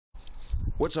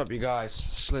What's up, you guys?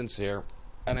 clynze here,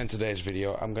 and in today's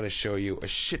video I'm gonna show you a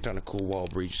shit ton of cool wall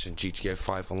breaches in GTA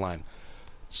 5 Online.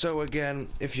 So again,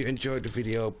 if you enjoyed the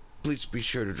video, please be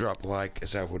sure to drop a like,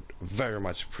 as I would very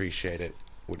much appreciate it.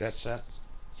 With that said,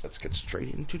 let's get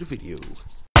straight into the video.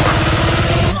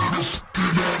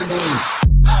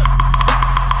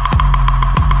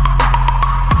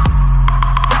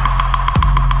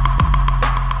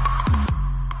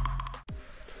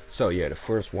 So yeah, the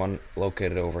first one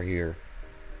located over here,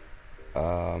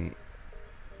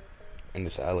 in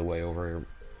this alleyway over here.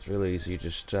 It's really easy.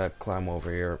 Just climb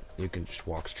over here. You can just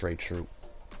walk straight through.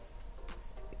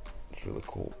 It's really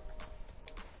cool.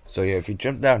 So yeah, if you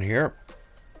jump down here,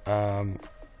 and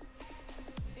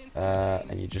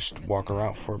you just walk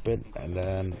around for a bit, and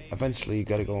then eventually you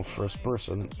gotta go in first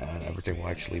person, and everything will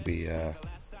actually be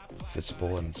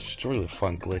visible, and it's just a really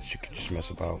fun glitch. You can just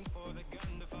mess about.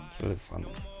 It's really fun.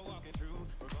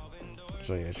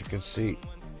 So yeah, as you can see,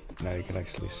 now you can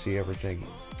actually see everything.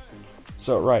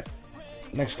 So right,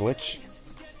 next glitch,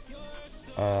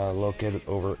 located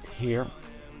over here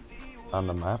on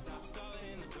the map.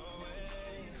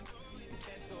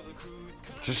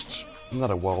 Just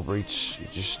not a wall breach. You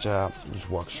just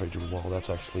walk straight through the wall. That's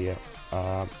actually it.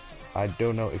 I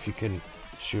don't know if you can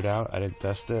shoot out. I didn't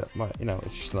test it, but you know,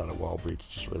 it's just not a wall breach.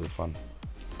 It's just really fun.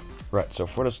 Right. So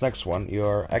for this next one,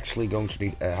 you're actually going to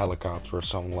need a helicopter or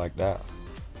something like that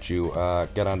to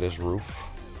get on this roof,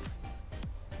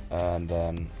 and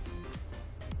then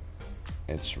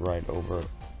it's right over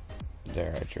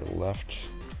there at your left,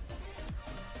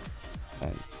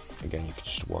 and again you can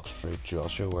just walk straight through. I'll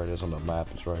show you where it is on the map.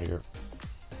 It's right here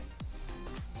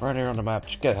on the map.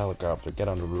 Just get a helicopter, get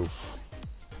on the roof,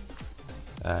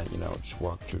 and you know, just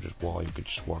walk through this wall. You could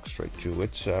just walk straight through.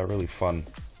 It's really fun.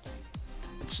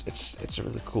 It's a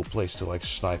really cool place to like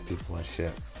snipe people and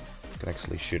shit. You can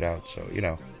actually shoot out, so you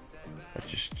know, it's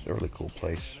just a really cool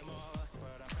place.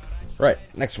 Right,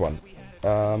 next one.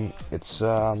 It's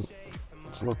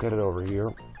located over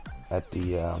here at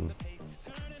the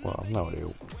well, no idea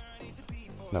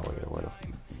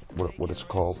what it's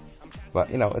called,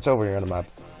 but you know, it's over here on the map,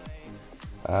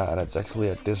 and it's actually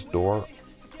at this door.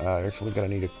 You're actually gonna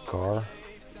need a car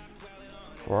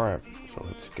for it, so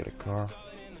let's get a car.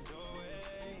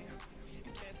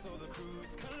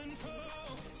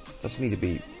 Doesn't need to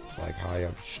be like high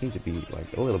up, just need to be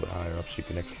like a little bit higher up so you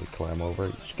can actually climb over.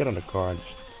 Just get on the car and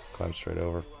just climb straight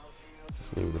over. It's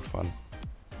just a little bit of fun.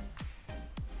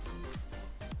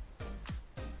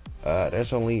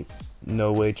 There's only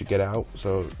no way to get out,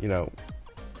 so you know,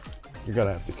 you're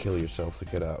gonna have to kill yourself to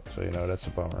get out. So you know, that's a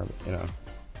bummer, but, you know,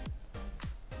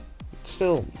 it's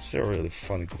still a really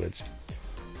fun glitch.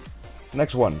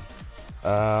 Next one.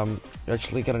 You're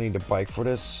actually gonna need a bike for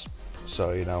this,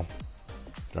 so you know,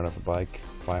 don't have a bike,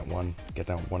 find one, get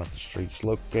down one of the streets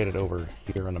located over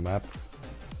here on the map.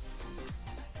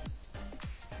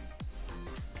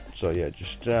 So yeah,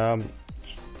 just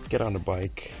get on the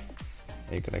bike,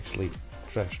 and you can actually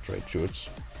drive straight through it.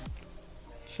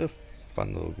 It's a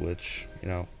fun little glitch, you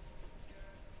know.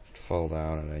 Just fall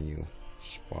down and then you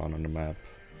spawn on the map.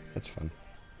 That's fun.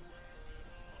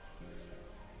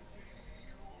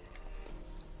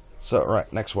 So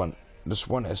right, next one. This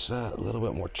one is a little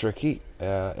bit more tricky.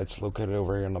 It's located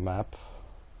over here on the map,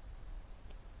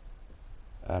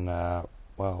 and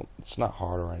well, it's not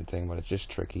hard or anything, but it's just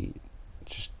tricky.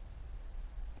 It's just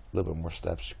a little bit more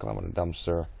steps. You climb on the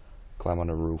dumpster, climb on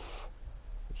the roof,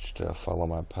 just follow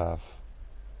my path.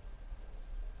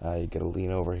 You gotta lean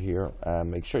over here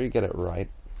and make sure you get it right.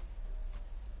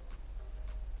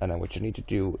 And then what you need to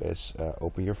do is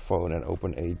open your phone and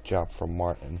open a job from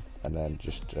Martin, and then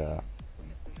just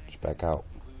back out,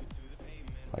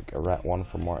 like a rat one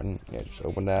from Martin. Yeah, just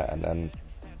open that, and then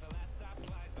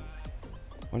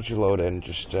once you load in,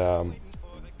 just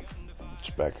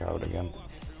back out again.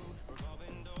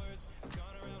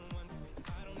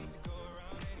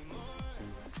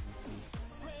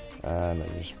 And then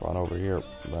you spawn over here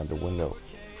around the window.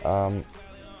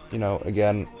 You know,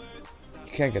 again,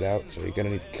 you can't get out, so you're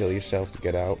gonna need to kill yourself to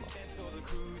get out.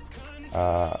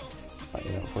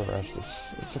 You know, for the rest,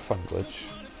 it's a fun glitch.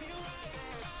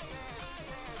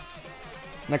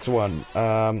 Next one,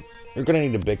 you're gonna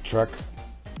need a big truck.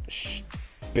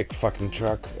 Big fucking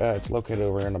truck. It's located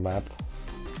over here on the map.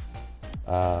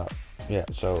 Yeah,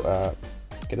 so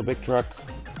get a big truck,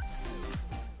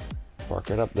 park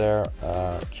it up there,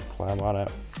 just climb on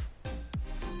it,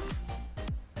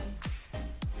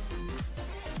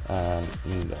 and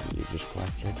then you just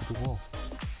climb straight to the wall.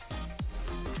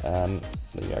 And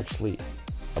then you're actually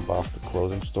above the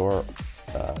clothing store.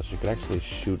 So you can actually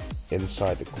shoot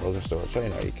inside the clothing store, so you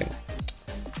know, you can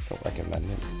don't recommend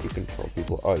it. You control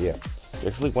people. Oh yeah, you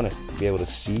actually want to be able to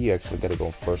see. You actually got to go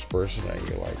in first person, and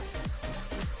you're like,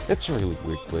 it's a really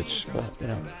weird glitch, but you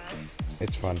know,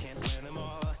 it's fun.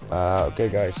 Okay,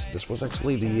 guys, this was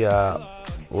actually the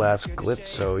last glitch.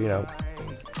 So you know,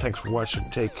 thanks for watching.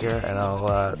 Take care, and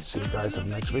I'll see you guys in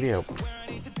the next video.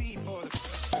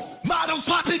 Models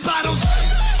popping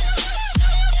bottles.